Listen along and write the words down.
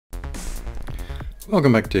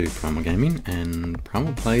Welcome back to Primal Gaming and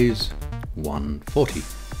Primal Plays 140.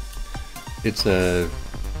 It's a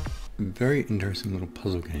very interesting little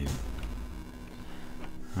puzzle game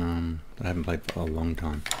that I haven't played for a long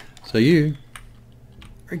time. So you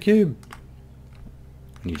are a cube.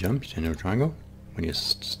 When you jump, you turn into a triangle. When you're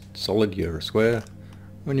solid, you're a square.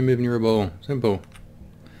 When you're moving, you're a ball. Simple.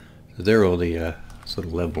 So they're all the sort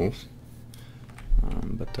of levels.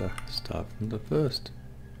 But start from the first.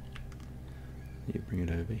 You bring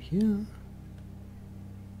it over here.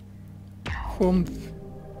 Form.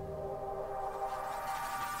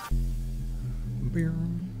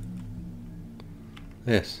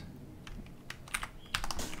 Yes.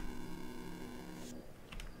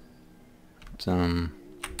 It's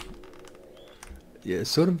yeah,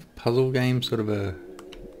 sort of a puzzle game, sort of a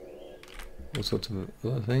all sorts of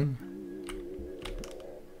other thing.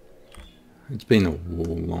 It's been a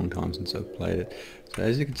long time since I've played it. So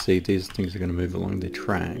as you can see, these things are going to move along the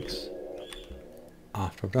tracks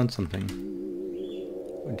after I've done something,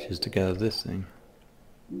 which is to gather this thing.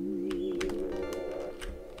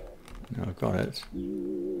 Now I've got it.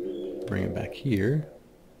 Bring it back here.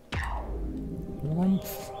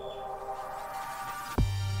 Whoomph.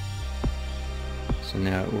 So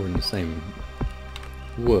now we're in the same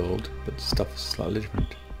world, but the stuff is slightly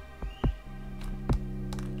different.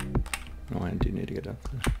 Oh, I do need to get up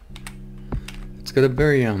there. It's got a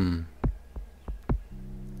very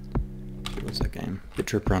what's that game?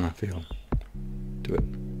 Trip Runner feel to it.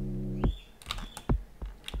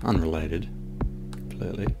 Unrelated,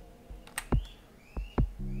 completely.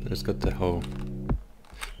 But it's got the whole,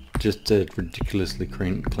 just ridiculously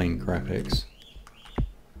clean graphics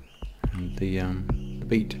and the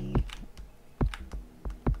beat,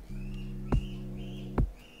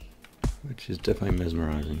 which is definitely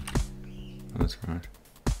mesmerizing. Oh, that's right.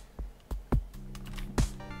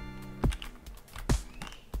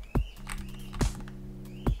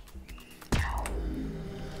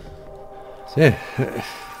 So yeah,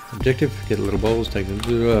 objective, get little balls, take them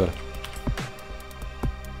to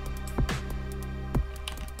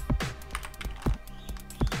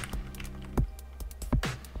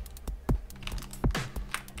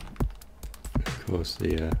Of course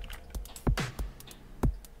the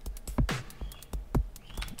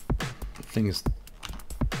things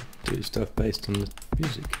do stuff based on the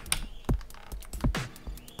music.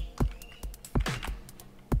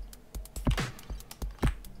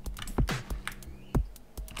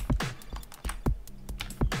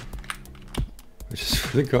 Which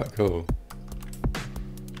is really quite cool.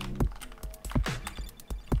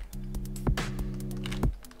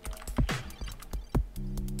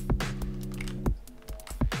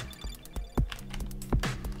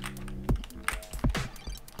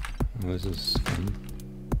 Oh, this is fun.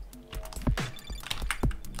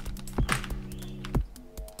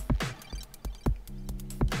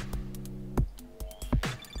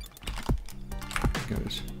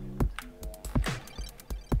 Goes.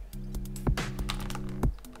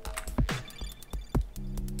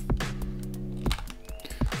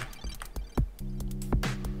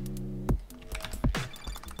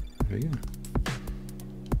 There we go.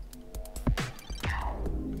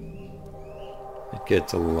 It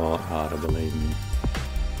gets a lot harder, believe me.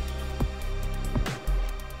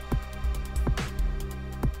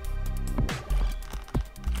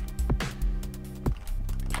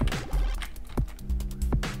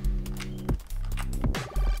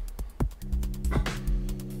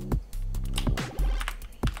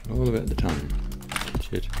 All about the time.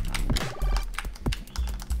 Shit.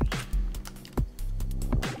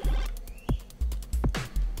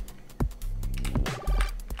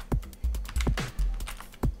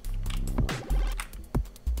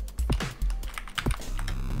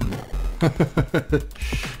 This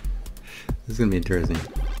is gonna be interesting.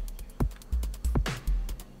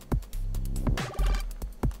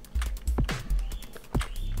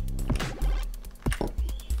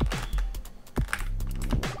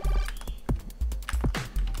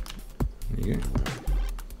 There you go.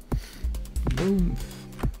 Boom.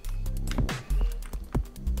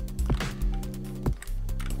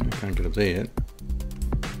 I can't get up there yet.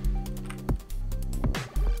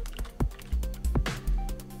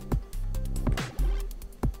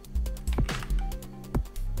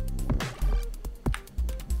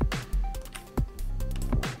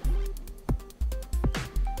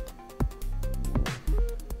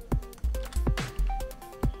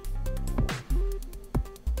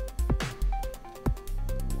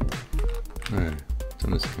 Oh, so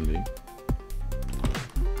this can be.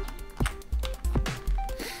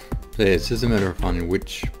 So yeah, it's just a matter of finding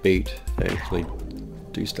which beat they actually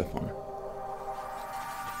do stuff on.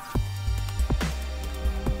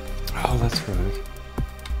 Oh, that's right.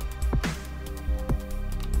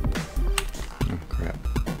 Oh, crap.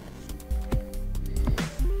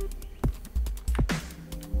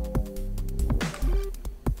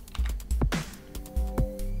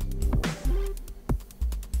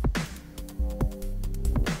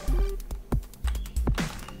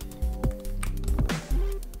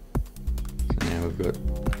 So now we've got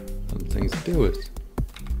other things to deal with.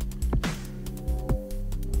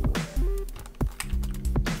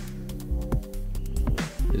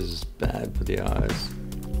 This is bad for the eyes.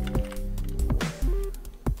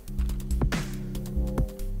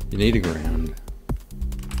 You need a ground.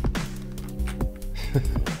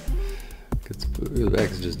 Because the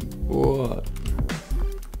back is just what?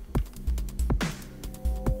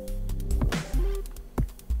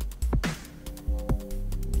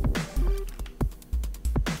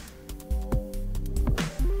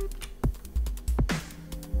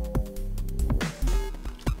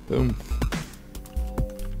 Boom.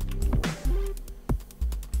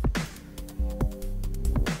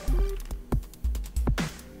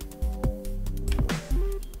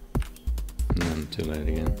 And then too late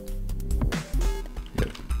again. Yep.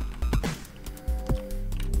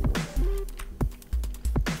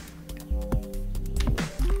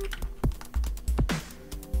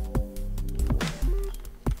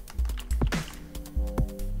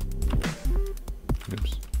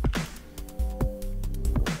 Oops.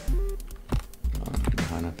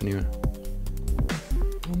 High enough anyway.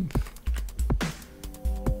 Oomph.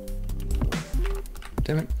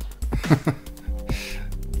 Damn it.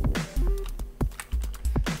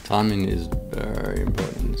 Timing is very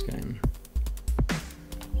important in this game.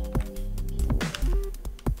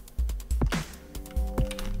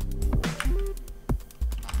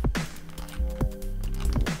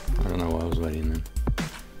 I don't know why I was waiting then.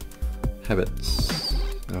 Habits.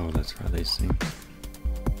 Oh, that's right, these things.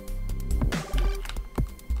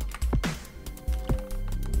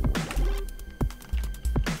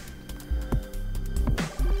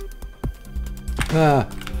 Ah!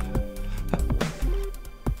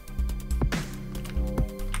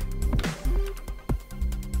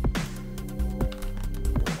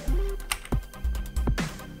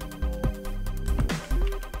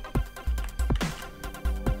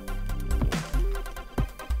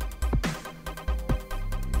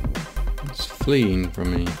 It's fleeing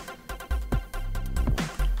from me.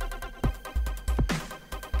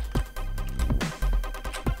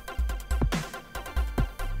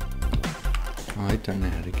 I don't know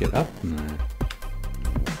how to get up from there.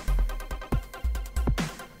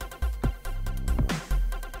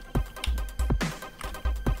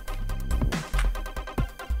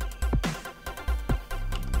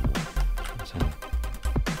 So.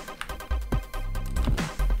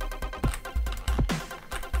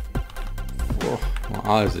 Oh, my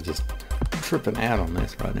eyes are just tripping out on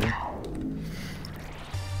this right now.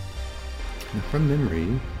 And from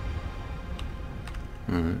memory,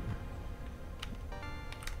 alright.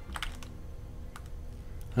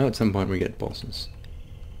 Oh, at some point we get bosses.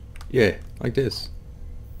 Yeah, like this.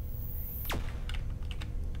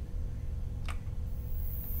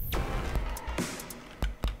 You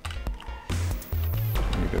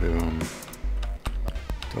gotta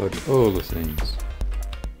dodge all the things.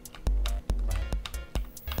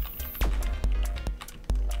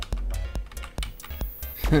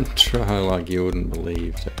 And try like you wouldn't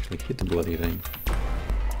believe to actually hit the bloody thing.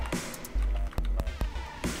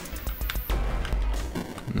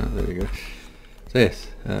 No, there we go. So yes,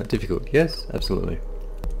 difficult. Yes, absolutely.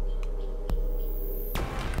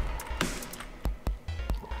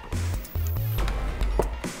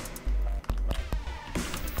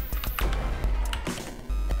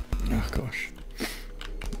 Oh gosh.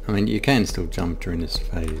 I mean, you can still jump during this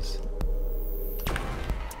phase.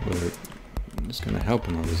 Whether it's going to help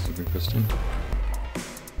or not is a good question.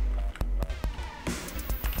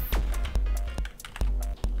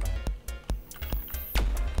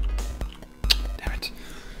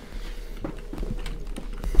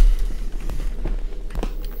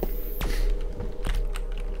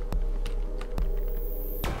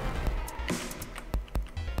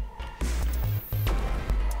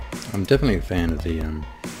 I'm definitely a fan of the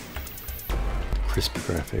crisp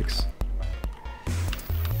graphics.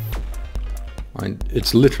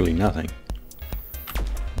 It's literally nothing,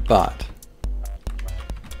 but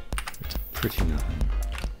it's pretty nothing.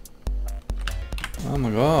 Oh my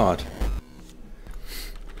god.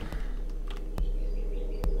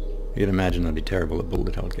 You can imagine I'd be terrible at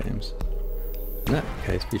bullet hell games. In that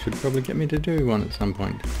case, you should probably get me to do one at some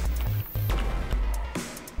point.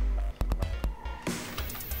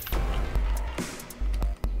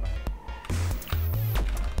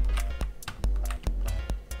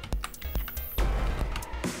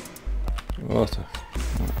 What the?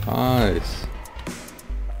 My eyes.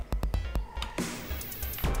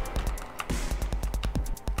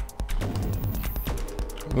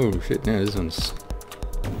 Oh shit, now this one's...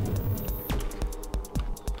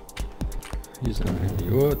 He's unhappy.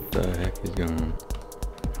 What the heck is going on?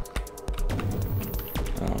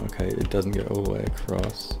 Oh, okay, it doesn't get all the way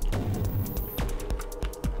across.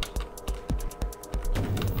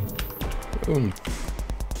 Boom.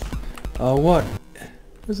 Oh, what?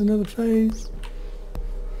 There's another phase.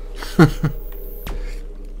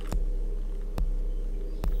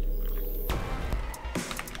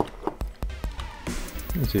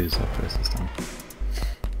 Let's do this up first this time.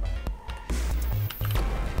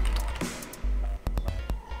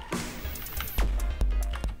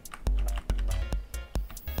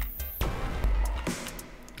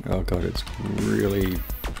 Oh god, it's really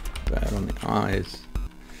bad on the eyes.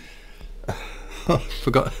 I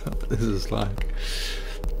forgot what this is like.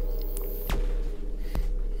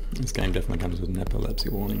 This game definitely comes with an epilepsy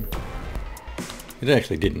warning. It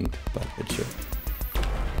actually didn't, but it should.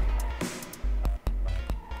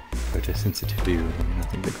 Photosensitivity, I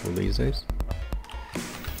think they call these days.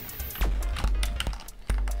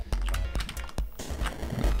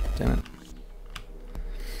 Damn it.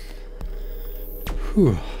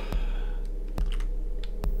 Whew.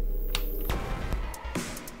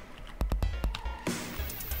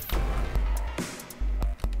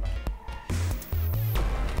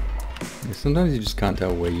 Yeah, sometimes you just can't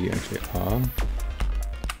tell where you actually are.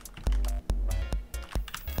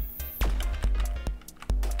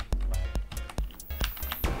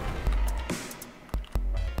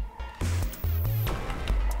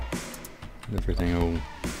 Everything all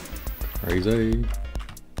crazy.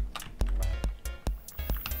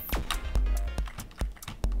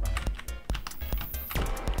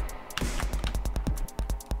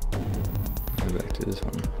 Go back to this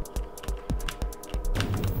one.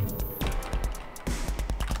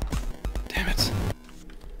 Damn it.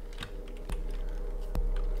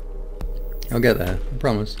 I'll get there, I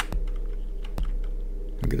promise.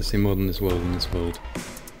 I'll get to see more than this world in this world.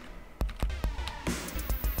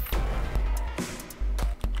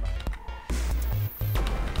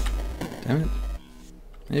 Damn it.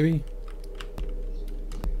 Maybe.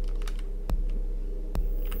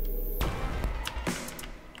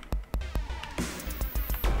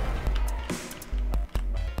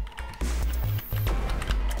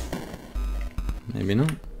 Maybe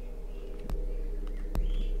not.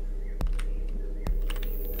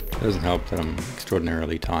 It doesn't help that I'm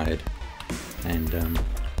extraordinarily tired and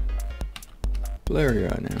blurry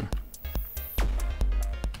right now.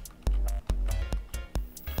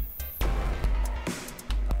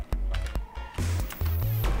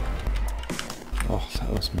 Oh, that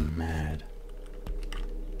was mad.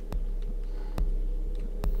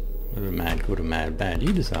 Whether mad good or mad bad,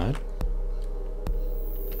 you decide.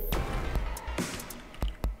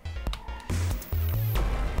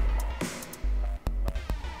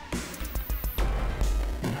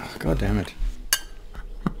 Oh, God damn it.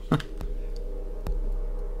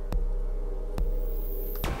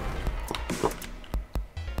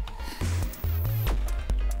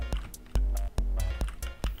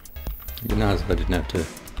 It'd be nice if I didn't have to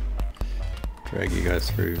drag you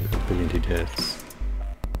guys through a billion deaths.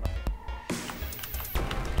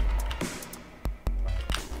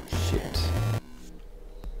 Shit.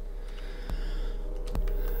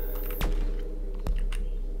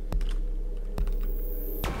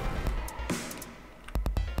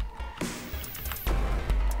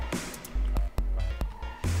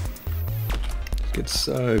 It gets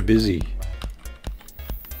so busy.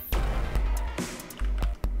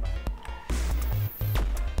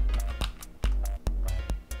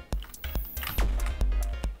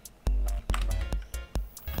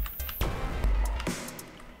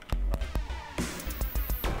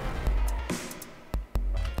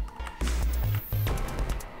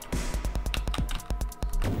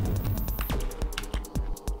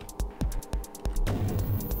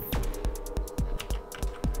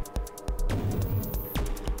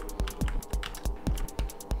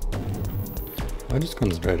 I just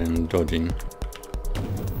concentrate on dodging.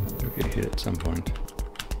 You'll get hit at some point.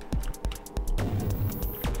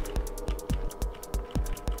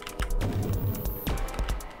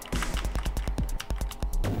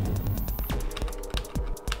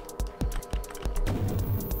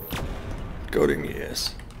 Got him,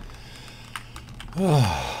 yes.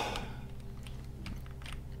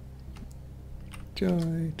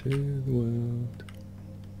 Joy to the world.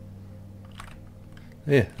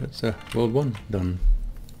 Yeah, that's World 1 done.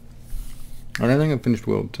 I don't think I've finished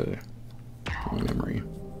World 2. From memory.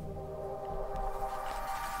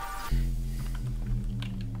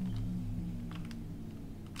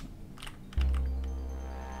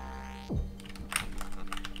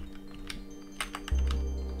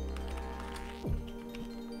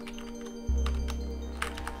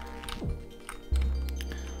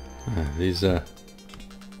 these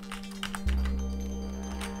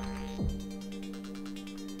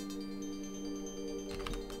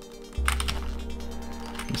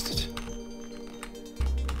missed it.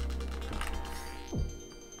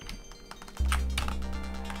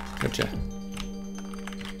 Gotcha.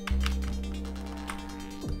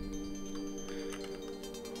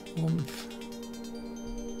 Oomph.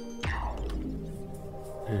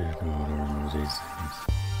 Oh god, I remember these things.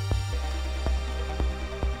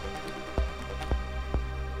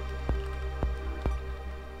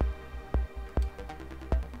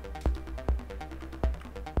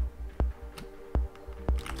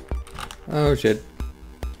 Oh shit.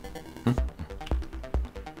 Huh?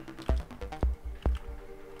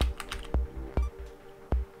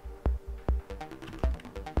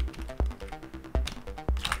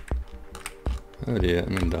 Oh dear,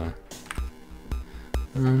 I'm gonna die.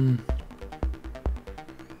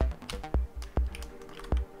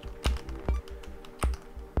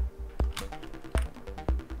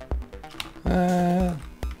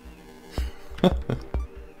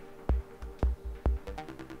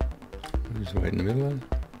 Just wait in the middle of it.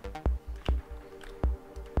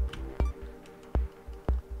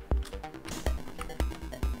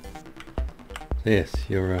 Yes,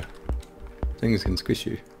 your things can squish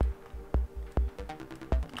you.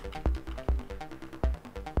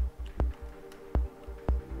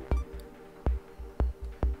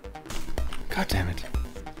 God damn it.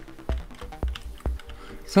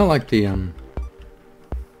 It's not like the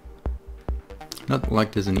not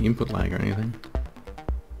like there's any input lag or anything.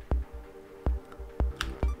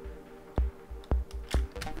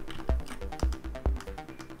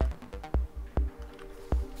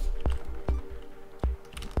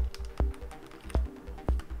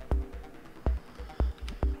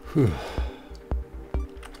 Whew.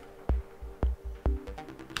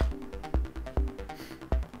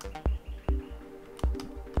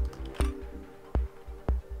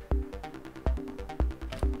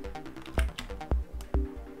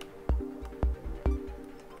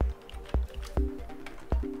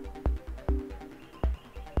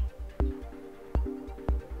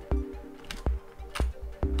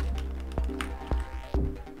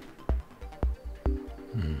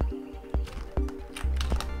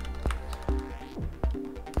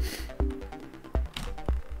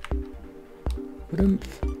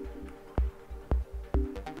 Oomph.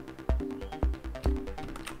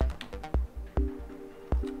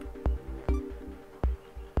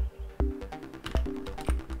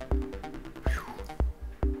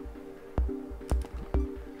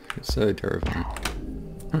 It's so terrifying.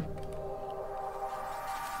 Huh.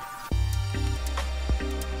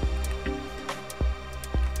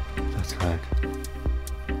 That's right.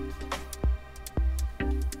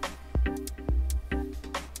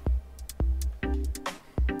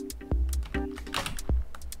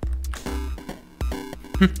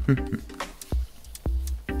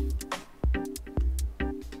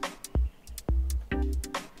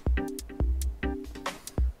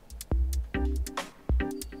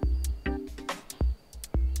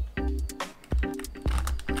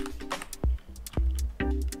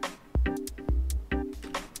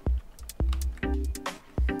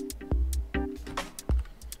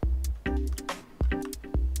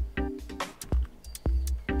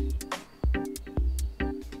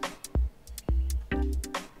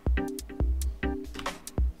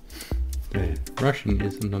 Rushing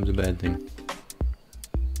is sometimes a bad thing.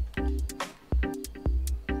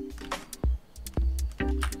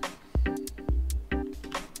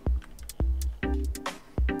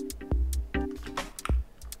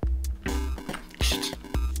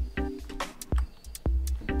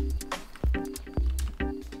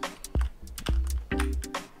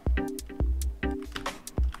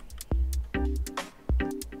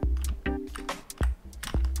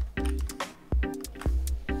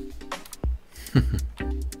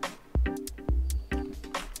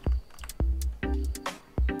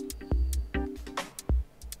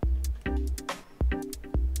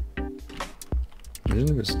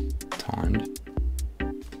 Imagine if it's timed,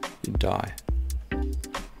 you die.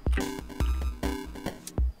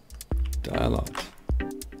 Die a lot.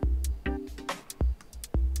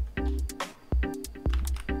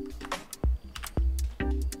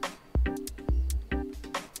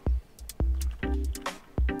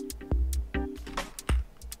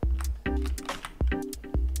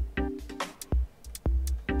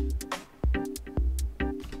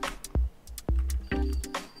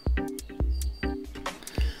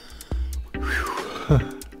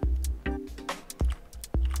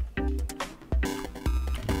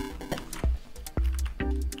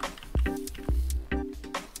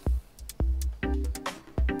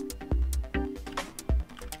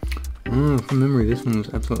 Oh, from memory, this one was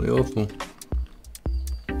absolutely awful.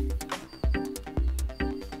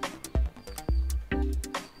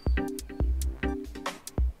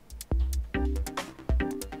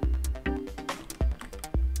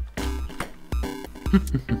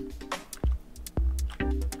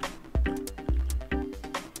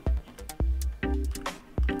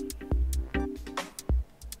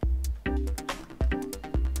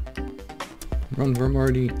 Run for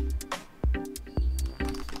Marty.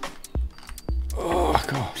 Oh,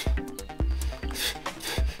 God.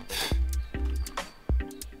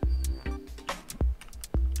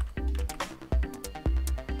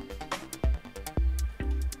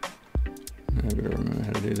 I better remember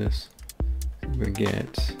how to do this. We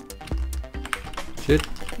get... Shit.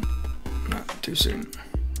 Not too soon.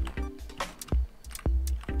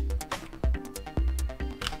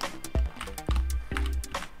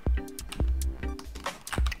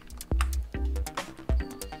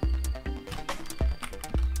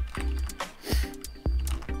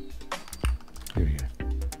 Here we go.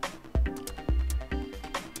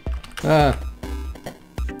 Ah!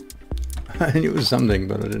 I knew it was something,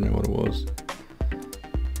 but I didn't know what it was.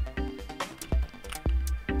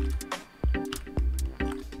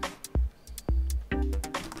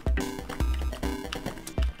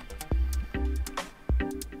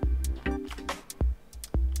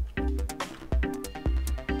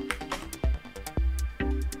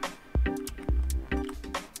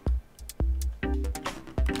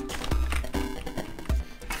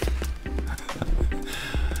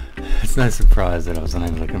 It's no surprise that I was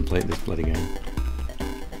unable to complete this bloody game.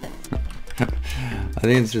 I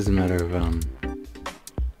think it's just a matter of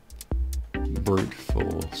brute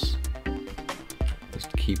force.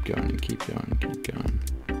 Just keep going and keep going and keep going.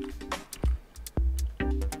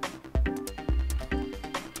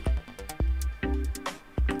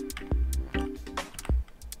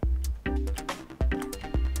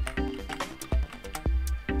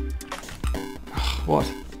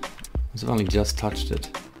 What? I've only just touched it.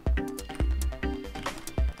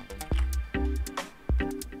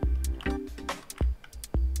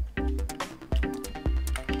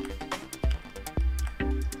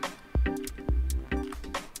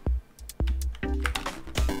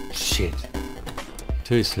 Shit.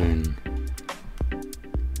 Too soon.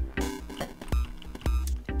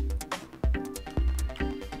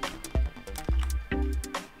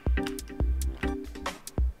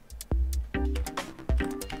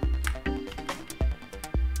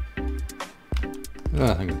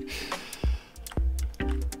 Oh, thank you.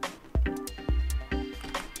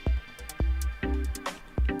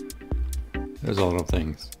 There's a lot of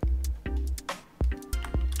things.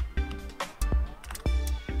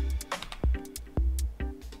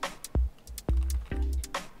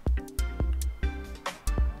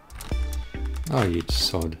 Oh, you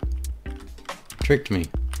sod. Tricked me.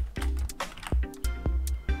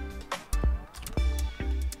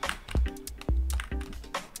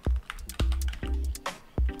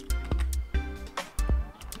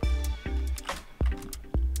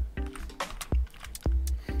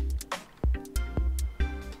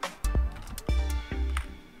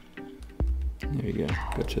 There we go.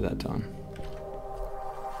 Got you that time.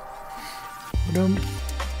 Ba-dum.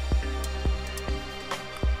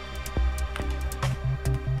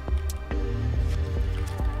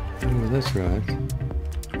 Oh, that's right.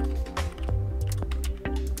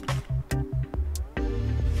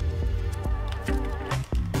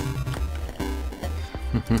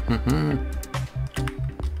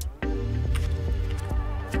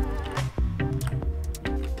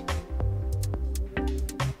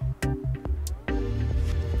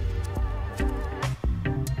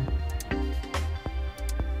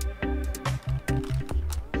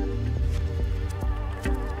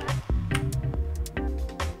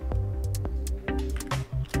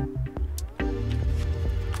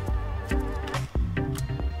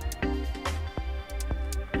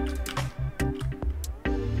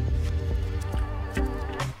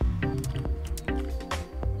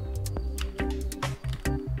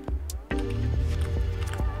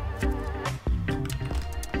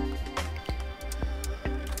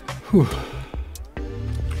 Whew.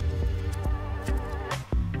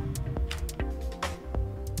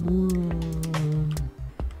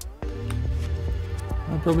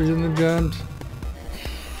 I probably shouldn't have jumped.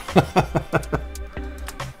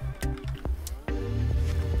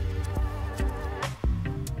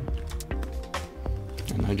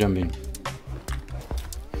 And no jumping.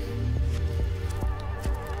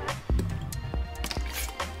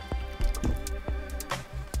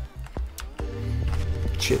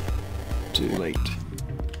 Shit. Too late.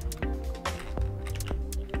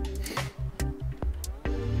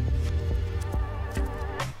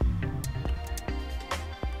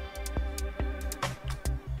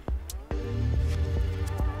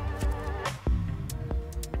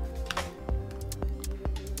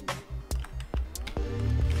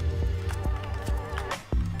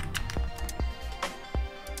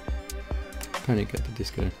 Panic at the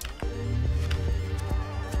disco.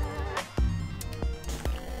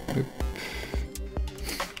 Oop.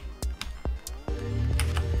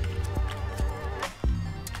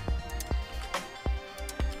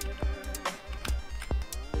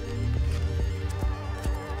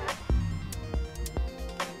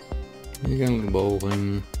 You got a little ball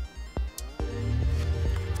thing.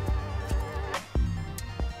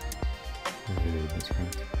 Oh, that's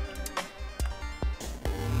right.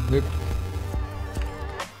 Nope.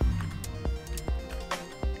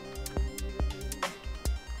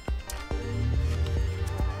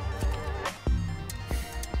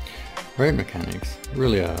 Great mechanics,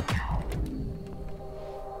 really are.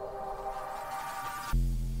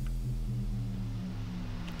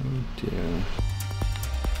 Oh dear.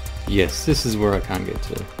 Yes, this is where I can't get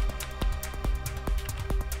to.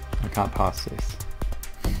 I can't pass this.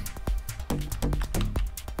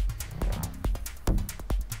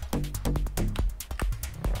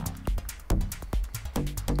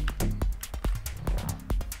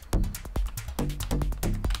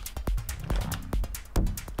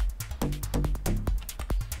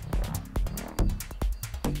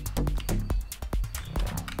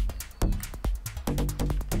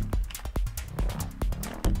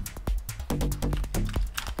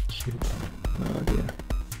 Oh dear.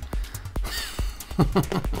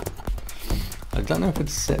 I don't know if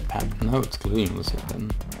it's set pattern. No, it's clearly not a set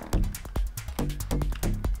pattern.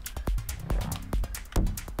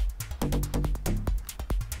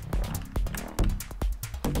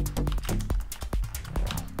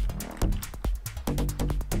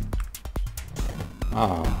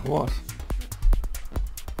 Ah, what?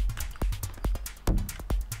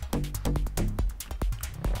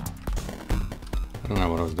 I don't know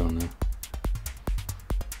what I was doing there.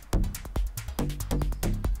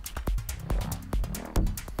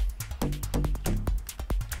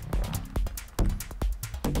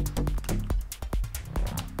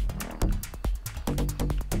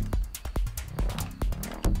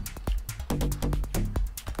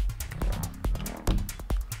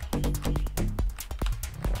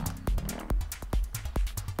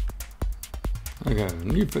 Okay,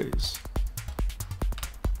 new phase.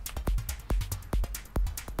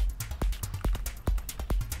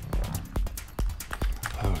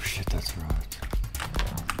 Oh shit, that's right.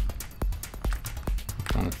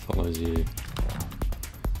 Kind of follows you.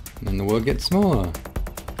 And then the world gets smaller.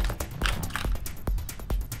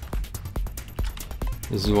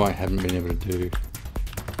 This is why I haven't been able to do.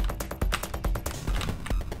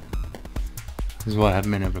 This is why I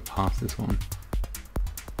haven't been able to pass this one.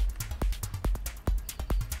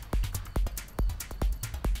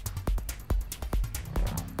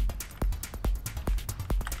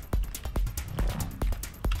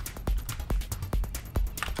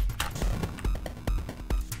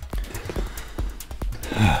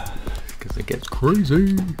 Because it gets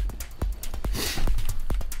crazy.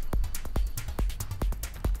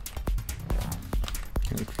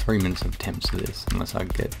 Like 3 minutes of attempts to this, unless I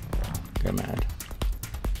go mad.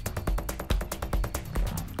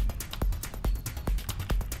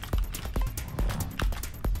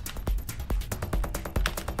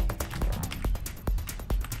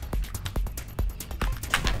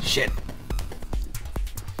 Shit.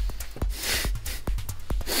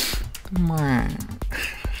 Come on.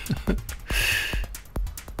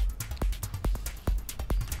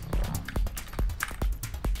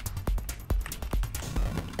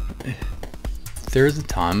 There is a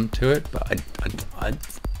time to it, but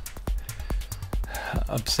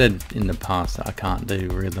I've said in the past that I can't do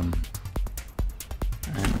rhythm,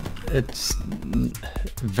 and it's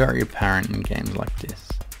very apparent in games like this.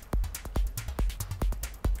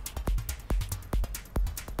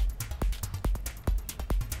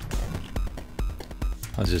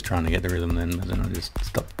 I was just trying to get the rhythm then, but then I just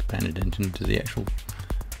stopped paying attention to the actual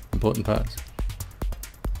important parts.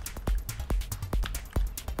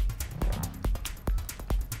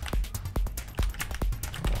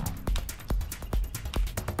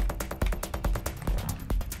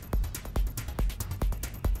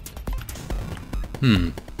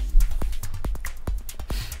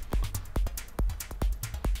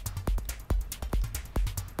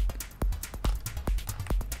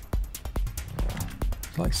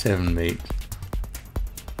 It's like 7 beats.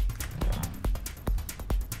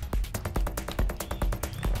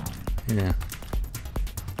 Yeah.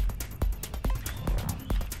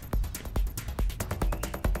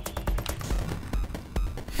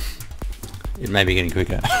 It may be getting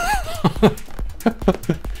quicker.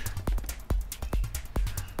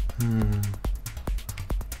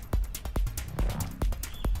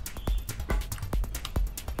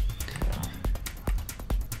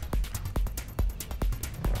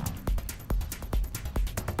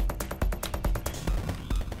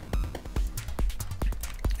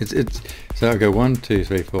 It's so I go 1, 2,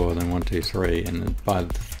 3, 4, then 1, 2, 3, and then by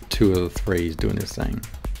the 2 of the 3 is doing this thing.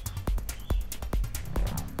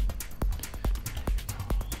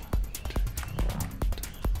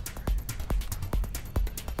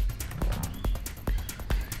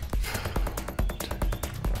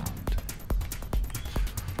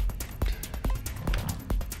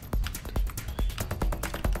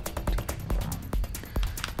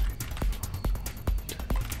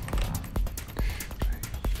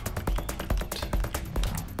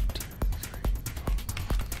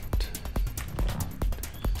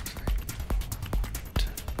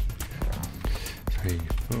 Three,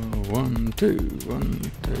 4, 1, 2,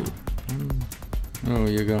 1, 2, 1. Oh,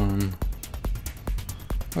 you're gone.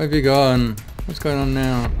 Where have you gone? What's going on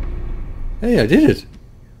now? Hey, I did it!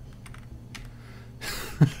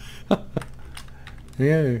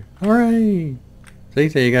 There you go. Hooray! See,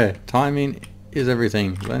 there you go. Timing is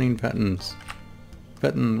everything. Learning patterns.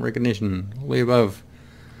 Pattern recognition. All the above.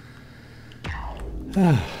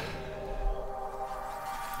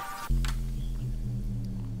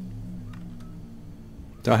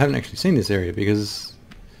 So I haven't actually seen this area because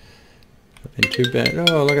I've been too bad.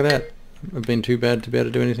 Oh, look at that. I've been too bad to be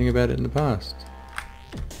able to do anything about it in the past.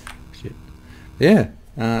 Shit. Yeah.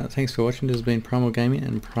 Thanks for watching. This has been Primal Gaming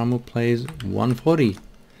and Primal Plays 140.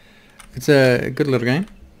 It's a good little game.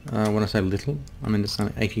 When I say little, I mean it's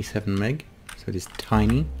only 87 meg, so it is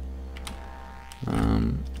tiny.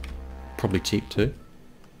 Probably cheap too.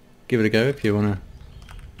 Give it a go if you want to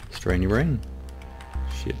strain your brain.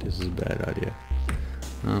 Shit, this is a bad idea.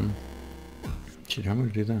 Shit, how am I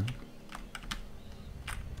going to do that?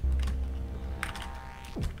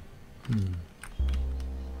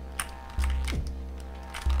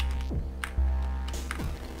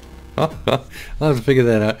 I'll have to figure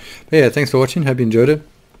that out. But yeah, thanks for watching. Hope you enjoyed it.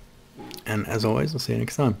 And as always, I'll see you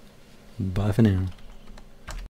next time. Bye for now.